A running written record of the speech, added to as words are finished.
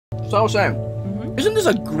So I was saying, isn't this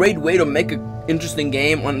a great way to make an interesting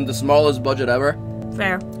game on the smallest budget ever?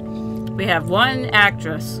 Fair. We have one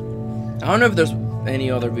actress. I don't know if there's any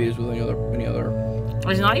other videos with any other.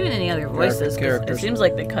 There's not even any other voices. Characters. It seems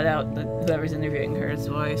like they cut out whoever's interviewing her's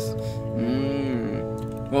voice.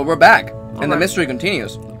 Well, we're back, and the mystery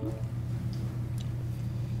continues.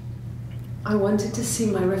 I wanted to see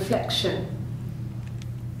my reflection.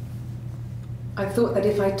 I thought that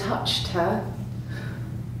if I touched her,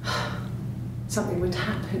 something would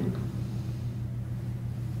happen.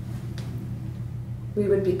 We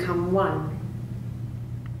would become one.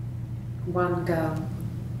 One girl.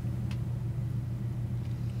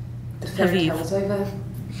 The fairy tale was over,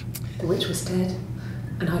 the witch was dead,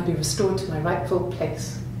 and I'd be restored to my rightful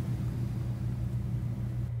place.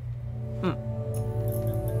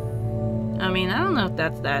 I mean, I don't know if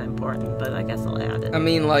that's that important, but I guess I'll add it. I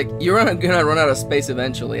mean, like, you're gonna run out of space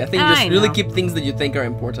eventually. I think just really keep things that you think are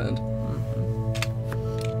important.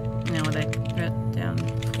 You know what I wrote down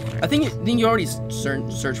for? I think you already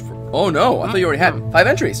searched for... Oh no, I thought you already had 5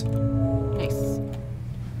 entries. Nice.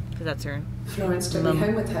 Because that's her. Florence took me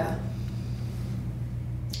home with her.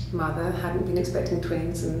 Mother hadn't been expecting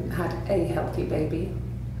twins and had a healthy baby.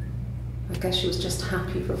 I guess she was just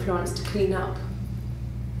happy for Florence to clean up.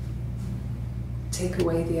 Take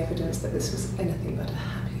away the evidence that this was anything but a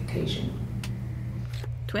happy occasion.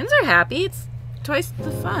 Twins are happy. It's twice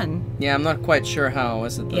the fun. Yeah, I'm not quite sure how.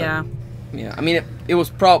 Is it? Yeah. Yeah. I mean, it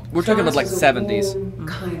was we're talking about like 70s. Warm,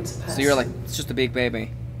 kind person. So you're like, it's just a big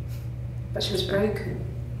baby. But she was broken,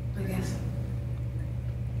 I guess.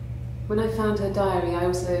 When I found her diary, I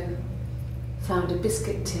also found a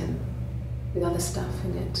biscuit tin with other stuff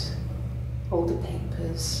in it. Older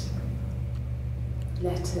papers,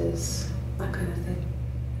 letters, that kind of thing.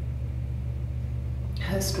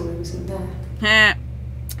 Her story wasn't there.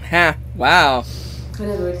 Ha! Wow. I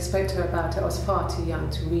never really spoke to her about it. I was far too young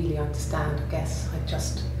to really understand, I guess. I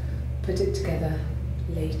just put it together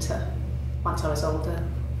later, once I was older.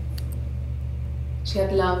 She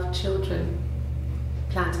had loved children,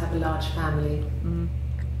 planned to have a large family.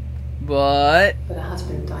 But her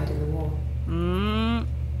husband died in the war. And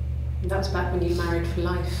that was back when you married for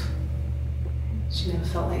life. She never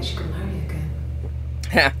felt like she could marry again.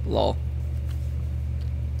 Ha! Lol.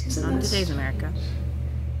 Not in today's America.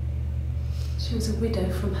 She was a widow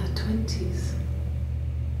from her 20s.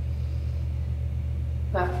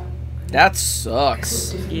 But that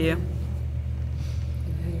sucks. Yeah. You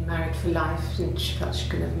know, you married for life and she felt she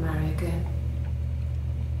could never marry again.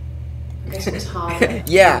 I guess it was hard.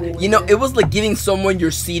 Yeah, you know, it was like giving someone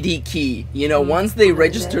your CD key. You know, once they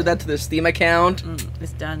register that to their Steam account,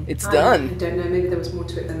 it's done. It's done. I don't know, maybe there was more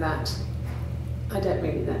to it than that. I don't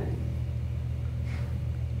really know.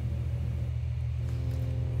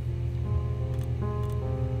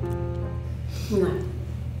 No,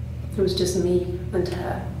 it was just me and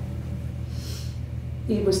her.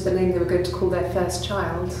 It was the name they were going to call their first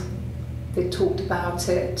child. They talked about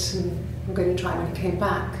it and I'm going to try when he came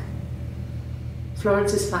back.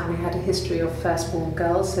 Florence's family had a history of firstborn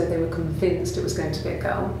girls, so they were convinced it was going to be a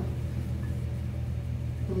girl.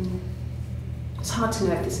 It's hard to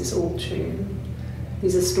know if this is all true.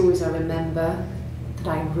 These are stories I remember, that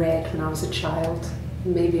I read when I was a child.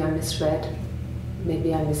 Maybe I misread,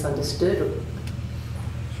 maybe I misunderstood.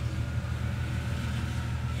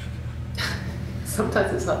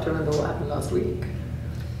 Sometimes it's hard to remember what happened last week.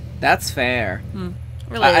 That's fair.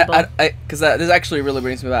 Relatable. Because this actually really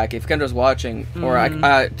brings me back. If Kendra's watching, or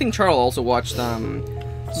I think Charles also watched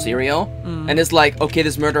Serial, and it's like, okay,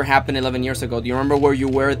 this murder happened 11 years ago. Do you remember where you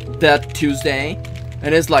were that Tuesday?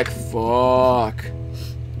 And it's like, fuck.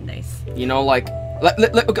 Nice. You know, like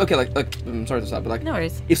I'm sorry to stop, but like, no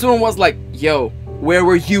worries. If someone was like, yo, where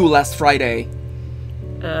were you last Friday?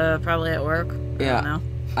 Probably at work. Yeah.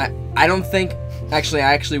 I don't know. I don't think. Actually,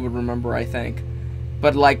 I actually would remember. I think.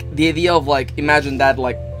 But like the idea of like, imagine that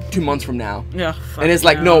like 2 months from now. Yeah. And it's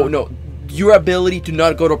like, no. Your ability to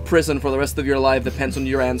not go to prison for the rest of your life depends on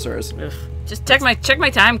your answers. Ugh. Just check my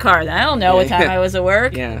time card. I don't know what time I was at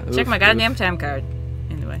work. Yeah. Check my goddamn time card.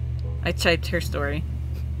 Anyway, I typed her story.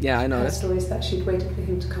 Yeah, I know. Her story is that she'd waited for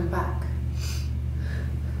him to come back.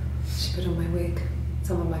 She put on my wig,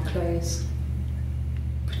 some of my clothes,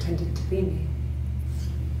 pretended to be me.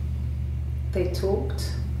 They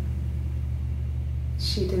talked.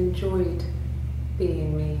 She'd enjoyed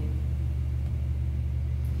being me.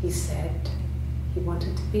 He said he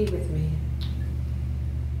wanted to be with me.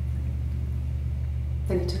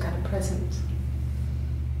 Then he took out a present.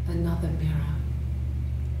 Another mirror.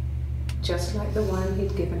 Just like the one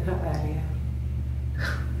he'd given her earlier.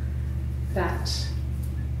 That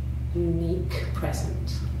unique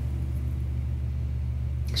present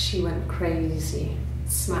She went crazy,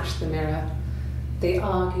 smashed the mirror. They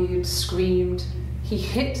argued, screamed. He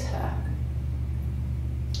hit her.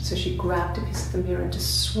 So she grabbed a piece of the mirror and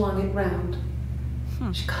just swung it round.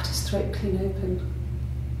 She cut his throat clean open.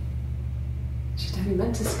 She'd only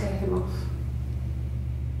meant to scare him off.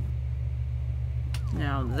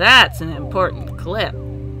 Now that's an important clip.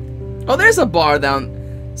 Oh, there's a bar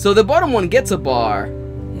down. So the bottom one gets a bar.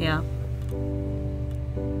 Yeah.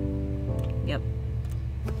 Yep.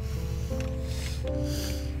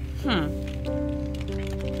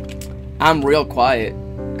 I'm real quiet.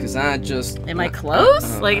 Because I just... Am I close?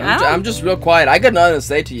 I'm just real quiet. I got nothing to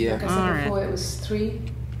say to you. Like I said before, it was 3.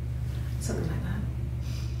 Something like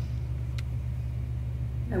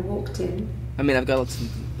that. I walked in. I mean, I've got lots of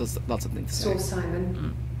things to say. Saw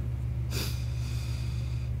Simon. He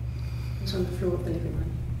was on the floor of the living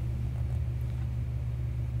room.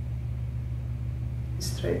 His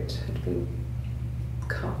throat had been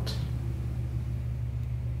cut.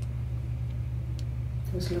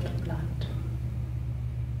 There was a lot of blood.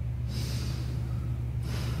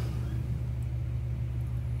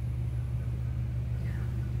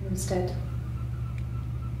 Yeah, he was dead.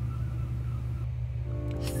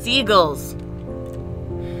 Seagulls.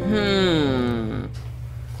 On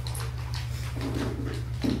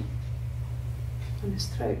his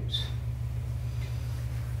throat.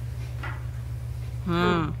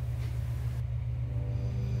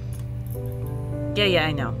 Yeah,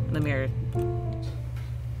 I know. The mirror.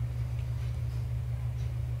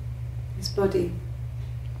 His body.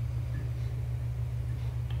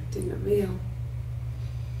 It didn't look real.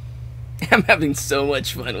 I'm having so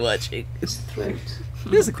much fun watching. His throat.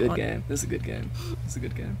 This is a good game. This is a good game. This is a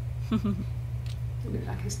good game. It looked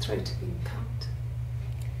like his throat had been cut.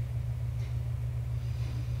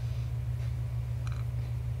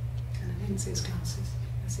 And I didn't see his glasses.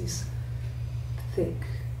 There's these thick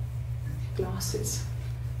glasses.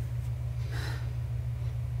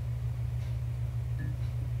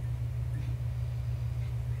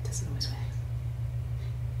 He doesn't always wear it.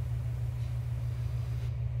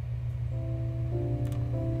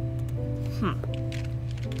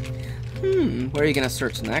 Where are you gonna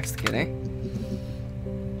search next, Kitty?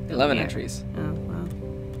 11 entries. Oh, well.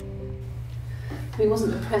 It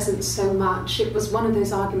wasn't the present so much. It was one of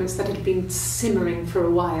those arguments that had been simmering for a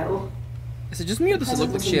while. Is it just me or does it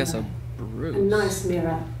look like she has a A bruise? nice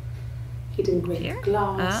mirror. He'd engraved Here?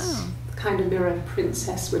 glass. Oh. The kind of mirror a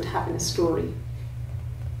princess would have in a story.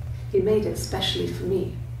 He made it specially for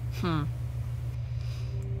me.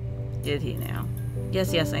 Did he now?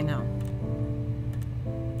 Yes, I know.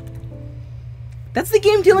 That's the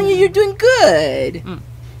game telling you you're doing good! I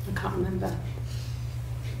can't remember.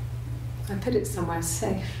 I put it somewhere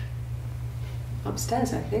safe.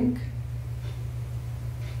 Upstairs, I think.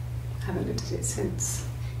 I haven't looked at it since.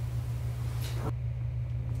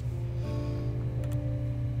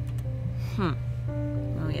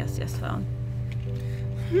 Oh, yes, phone.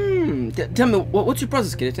 Tell me, what's your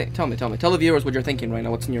process, Kitty? Tell me. Tell the viewers what you're thinking right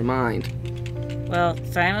now. What's in your mind? Well,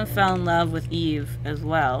 Simon fell in love with Eve as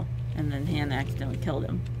well, and then Hannah accidentally killed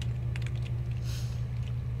him.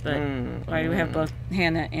 But why do we have both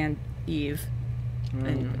Hannah and Eve?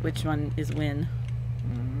 And which one is Win?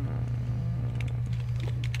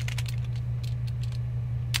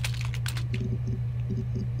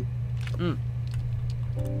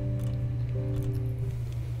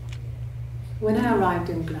 When I arrived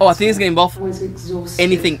in Glasgow, Oh, I think it's getting both. I was exhausted.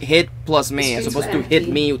 Anything hit plus me as The streets opposed were to hit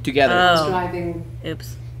empty. me together. I was Oh. driving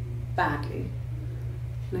Oops. badly.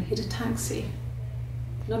 And I hit a taxi.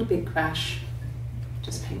 Not a big crash,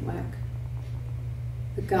 just paintwork.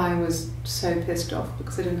 The guy was so pissed off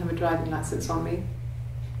because I didn't have a driving license on me.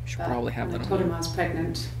 Should But probably have when that I told on him I was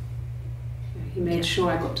pregnant, he made Yeah.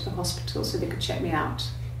 sure I got to the hospital so they could check me out.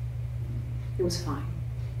 It was fine.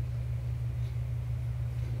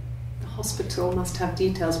 The hospital must have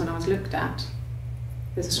details when I was looked at.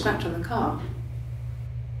 There's a scratch on the car.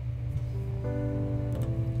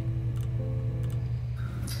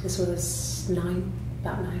 This was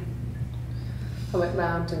about 9. I went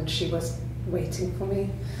round and she was waiting for me.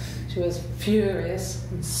 She was furious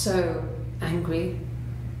and so angry,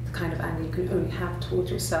 the kind of anger you can only have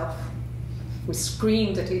towards yourself. We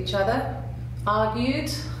screamed at each other,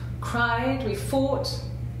 argued, cried, we fought.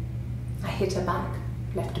 I hit her back,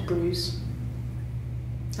 left a bruise.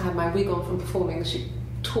 I had my wig on from performing and she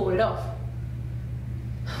tore it off.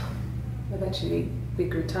 Eventually, we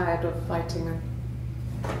grew tired of fighting and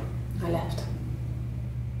I left.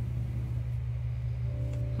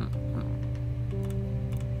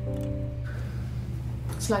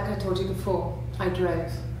 It's like I told you before, I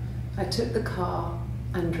drove. I took the car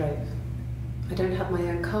and drove. I don't have my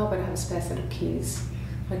own car, but I have a spare set of keys.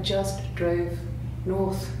 I just drove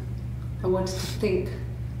north. I wanted to think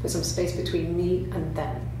for some space between me and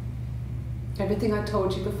them. Everything I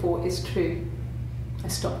told you before is true. I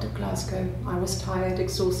stopped at Glasgow. I was tired,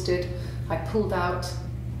 exhausted. I pulled out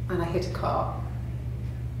and I hit a car.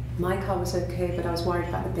 My car was okay, but I was worried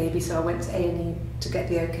about the baby, so I went to A&E to get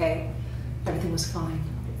the okay. Everything was fine.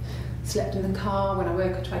 Slept in the car. When I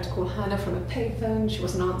woke, I tried to call Hannah from a payphone. She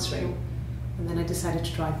wasn't answering. And then I decided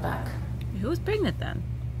to drive back. Who was pregnant then?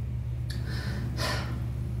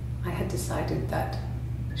 I had decided that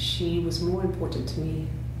she was more important to me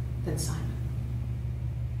than Simon.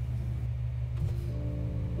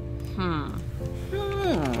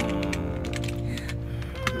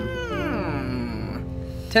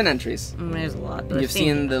 10 entries. There's a lot. But You've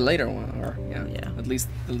seen the later one, or yeah, at least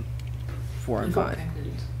the 4 and 5.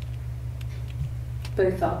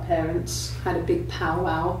 Both our parents had a big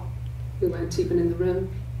powwow. We weren't even in the room,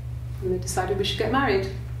 and they decided we should get married.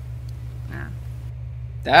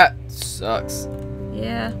 That sucks.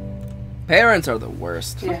 Yeah. Parents are the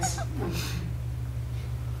worst. Yes.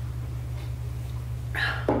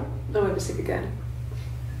 I won't be sick again.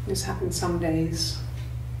 This happens some days.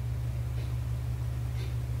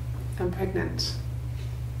 I'm pregnant.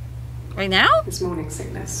 Right now? This morning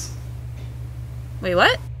sickness. Wait,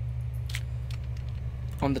 what?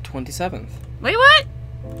 On the 27th. Wait, what?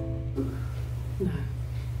 No.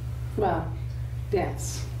 Well,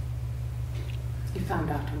 yes. He found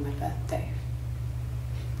out on my birthday.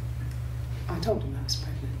 I told him I was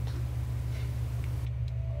pregnant.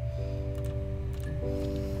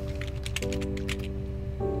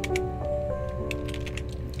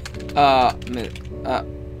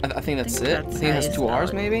 I think that's it. I think it has 2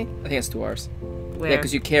 R's, maybe? I think it's 2 R's. Where? Yeah,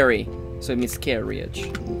 because you carry, so it means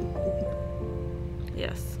carriage.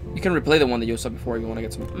 Yes. You can replay the one that you saw before if you want to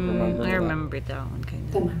get some. I remember that one, kind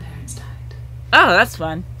of. Then my parents died. Oh, that's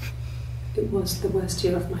fun. It was the worst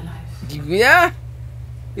year of my life. Yeah?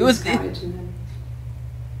 It was. Miscarriage and then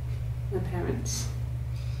my parents.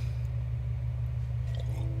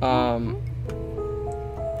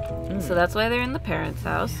 So that's why they're in the parents'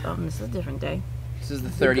 house. Oh, and this is a different day. This is the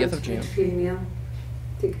 30th of June. Feeling ill,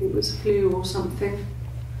 thinking it was flu or something.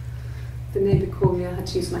 The neighbour called me. I had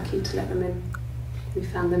to use my key to let them in. We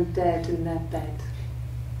found them dead in their bed.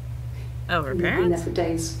 Oh, her They'd been parents? there for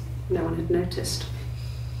days. No one had noticed.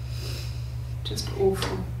 Just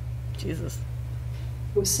awful. Jesus.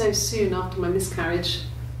 It was so soon after my miscarriage.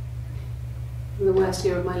 The worst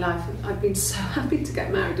year of my life. I'd been so happy to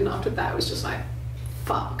get married, and after that, it was just like,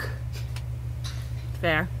 fuck.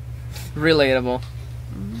 Fair. Relatable.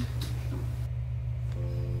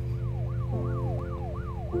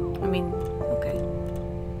 I mean, okay.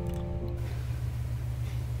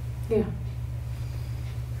 Yeah.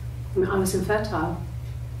 I mean, I was infertile.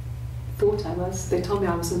 Thought I was. They told me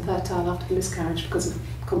I was infertile after the miscarriage because of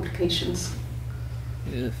complications.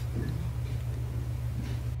 Ugh.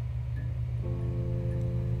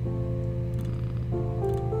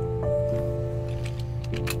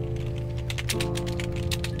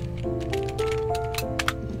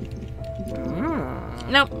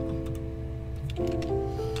 Nope.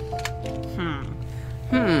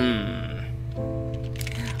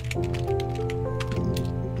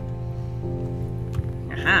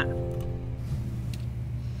 Aha.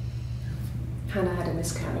 Hannah had a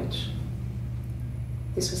miscarriage.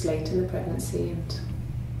 This was late in the pregnancy and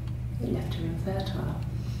it left her infertile.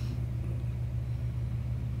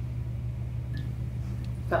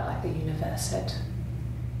 Felt like the universe had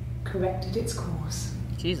corrected its course.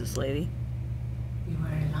 Jesus, lady. We were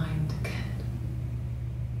aligned again.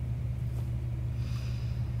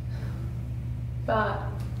 But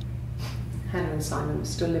Hannah and Simon were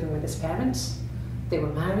still living with his parents. They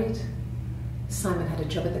were married. Simon had a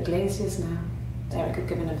job at the Glaziers now. Derek had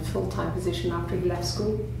given him a full-time position after he left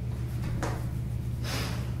school.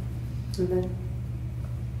 And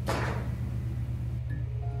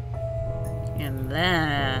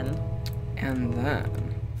then... And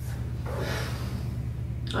then...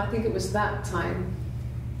 I think it was that time,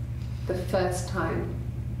 the first time,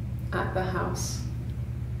 at the house,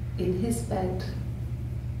 in his bed,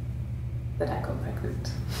 that I got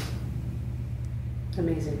pregnant.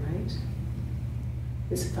 Amazing, right?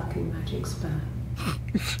 This fucking magic sperm.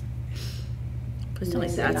 Please tell me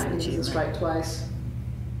that's an achievement. Strike twice.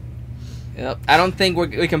 Yep. I don't think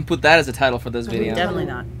we can put that as a title for this video. Definitely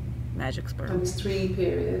not. Magic I sperm. was 3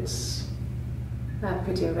 periods. I had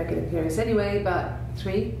pretty irregular periods anyway, but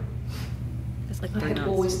 3. It's like I 3 had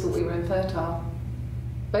months. always thought we were infertile.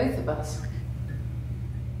 Both of us.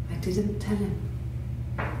 I didn't tell him.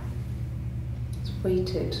 Just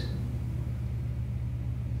waited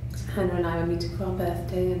Hannah and I were meeting for our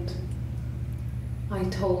birthday, and I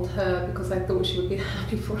told her because I thought she would be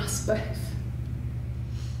happy for us both.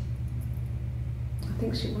 I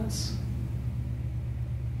think she was.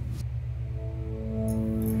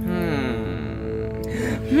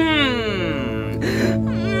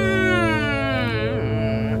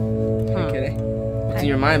 Okay. What's in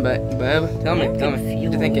your mind, babe? Tell me. What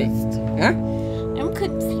you thinking? Huh? I'm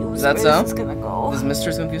confused. Is that Where so? This gonna go? This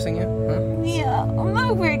mystery's confusing you? Huh? Yeah, I'm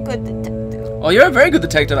not a very good detective. Oh, you're a very good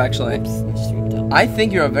detective, actually. Oops, Jorito. I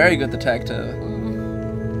think you're a very good detective.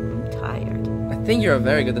 I'm tired. I think you're a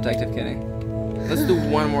very good detective, Kitty. Let's do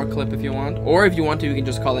one more clip if you want. Or if you want to, you can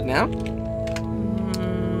just call it now. I'm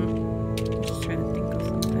just trying to think of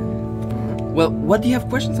something. Well, what do you have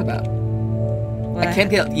questions about? What I can't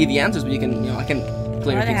give you the answers, but you can, I can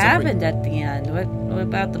clear What things up for you. happened at the end? What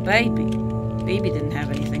about the baby? Baby didn't have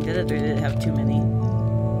anything, did it? Or did it have too many?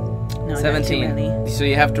 No, not too 17. many. So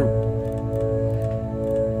you have to.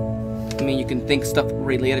 I mean, you can think stuff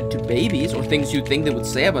related to babies or things you think they would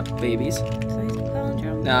say about babies. So it's a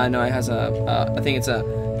palindrome. No, it has a. I think it's a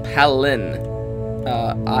Palin.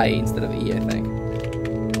 I instead of E, I think.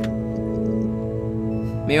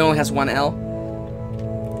 Maybe it only has one L.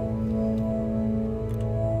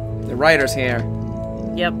 The writer's here.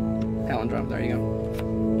 Yep. Palindrome. There you go.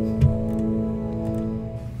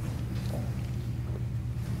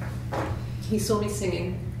 He saw me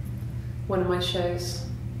singing one of my shows.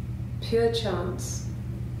 Pure chance.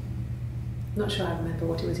 Not sure I remember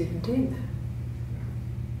what he was even doing there.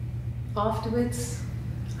 Afterwards,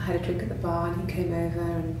 I had a drink at the bar and he came over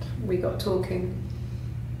and we got talking.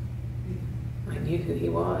 I knew who he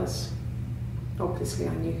was. Obviously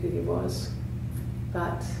I knew who he was.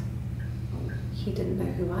 But he didn't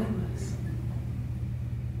know who I was.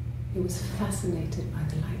 He was fascinated by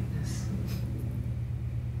the likeness.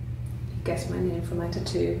 He guessed my name from my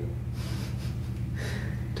tattoo.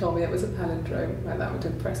 Told me it was a palindrome, like that would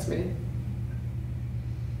impress me.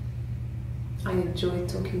 I enjoyed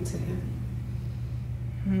talking to him.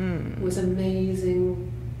 It was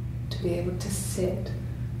amazing to be able to sit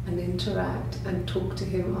and interact and talk to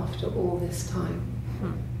him after all this time.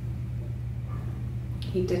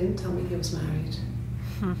 He didn't tell me he was married.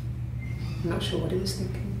 I'm not sure what he was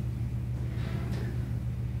thinking.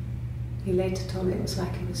 He later told me it was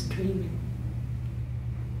like he was dreaming.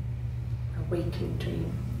 A waking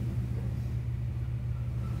dream.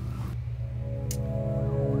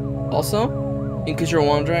 Also, in case you're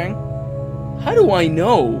wondering, how do I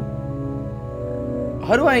know?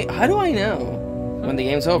 How do I know? When the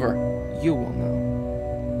game's over, you will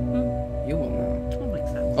know. You will know. That makes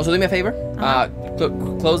sense. Also, do me a favor.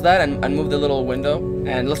 Close that and move the little window,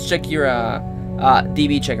 and let's check your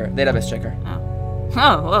DB checker, database checker.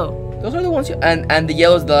 Oh, whoa. Those are the ones you and the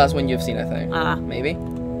yellow is the last one you've seen, I think. Maybe. I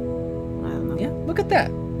don't know. Yeah. Look at that.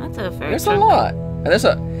 That's a fair There's chunk. a lot,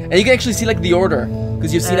 and you can actually see like the order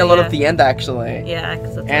because you've seen a lot of the end actually. Yeah,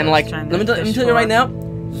 because And like, let me tell you right now,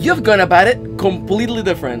 you've gone about it completely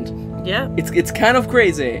different. Yeah. It's kind of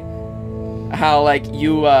crazy how like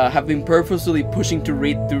you have been purposely pushing to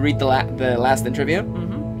read the last interview.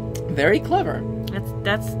 Very clever.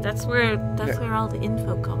 That's where all the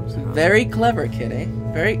info comes from. Very clever, Kitty.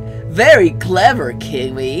 Very clever,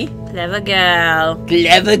 Kiwi. Clever girl.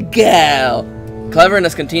 Clever girl.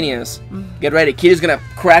 Cleverness continues. Get ready. Kitty's gonna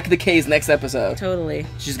crack the case next episode. Totally.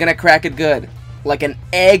 She's gonna crack it good, like an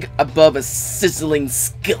egg above a sizzling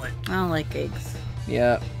skillet. I don't like eggs.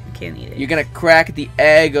 Yeah. I can't eat it. You're gonna crack the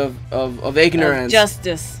egg of ignorance. Of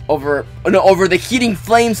justice. Over the heating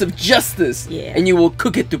flames of justice. Yeah. And you will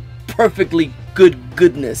cook it to perfectly good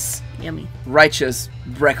goodness. Yummy. Righteous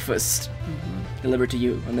breakfast. Delivered to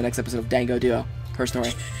you on the next episode of Dango Duo. Her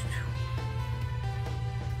story.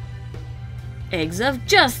 Eggs of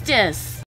justice.